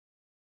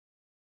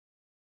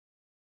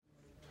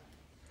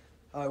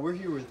We're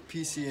here with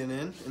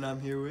PCNN, and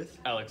I'm here with.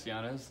 Alex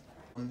Yanes.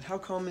 How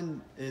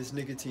common is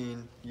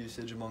nicotine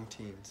usage among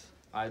teens?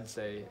 I'd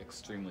say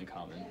extremely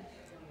common. Do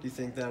you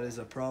think that is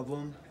a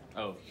problem?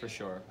 Oh, for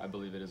sure. I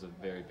believe it is a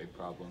very big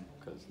problem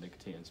because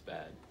nicotine is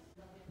bad.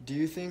 Do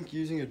you think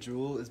using a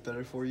Juul is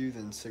better for you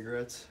than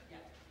cigarettes?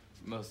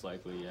 Most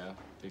likely, yeah,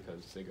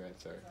 because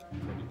cigarettes are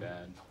pretty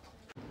bad.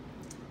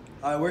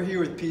 We're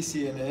here with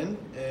PCNN,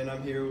 and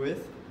I'm here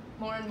with.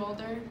 Lauren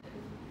Mulder.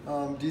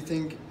 Do you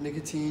think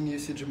nicotine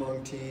usage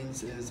among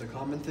teens is a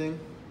common thing?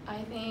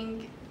 I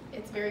think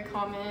it's very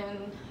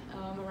common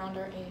around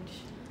our age.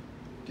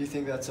 Do you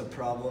think that's a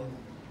problem?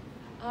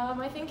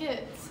 I think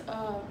it's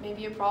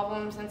maybe a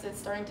problem since it's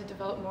starting to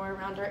develop more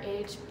around our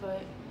age,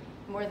 but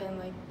more than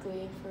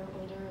likely for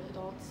older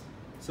adults.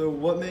 So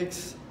what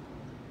makes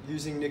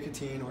using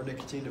nicotine or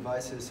nicotine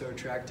devices so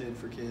attractive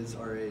for kids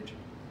our age?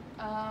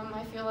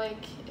 I feel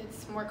like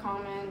it's more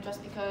common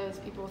just because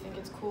people think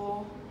it's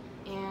cool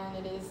and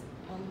it is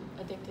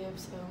addictive,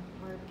 so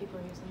more people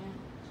are using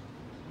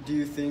it. Do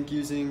you think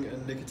using a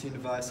nicotine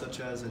device such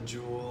as a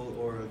Juul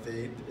or a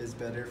vape is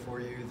better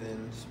for you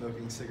than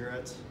smoking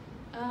cigarettes?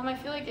 I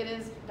feel like it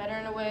is better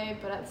in a way,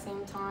 but at the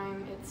same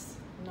time, it's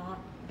not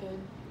good.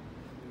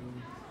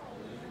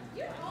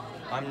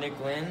 I'm Nick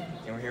Lynn,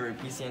 and we're here with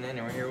PCNN,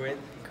 and we're here with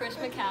Chris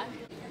McCack.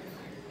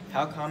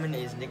 How common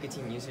is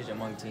nicotine usage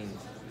among teens?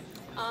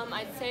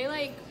 I'd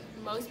say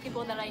most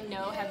people that I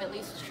know have at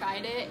least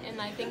tried it, and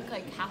I think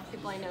half the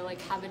people I know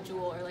have a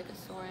Juul or a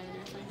Soren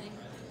or something.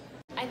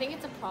 I think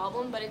it's a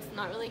problem, but it's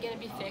not really going to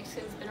be fixed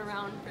because it's been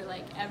around for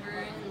ever,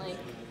 and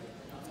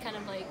it's kind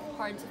of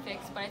hard to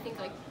fix. But I think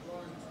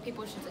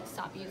people should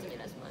stop using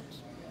it as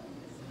much.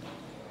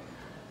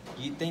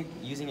 Do you think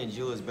using a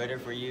Juul is better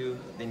for you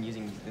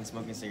than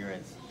smoking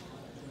cigarettes?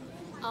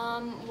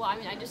 Well, I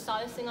mean, I just saw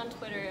this thing on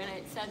Twitter, and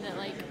it said that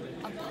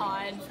a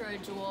pod for a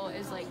Juul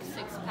is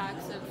 6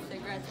 packs of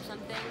cigarettes or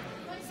something.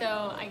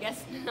 So I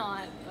guess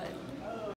not, but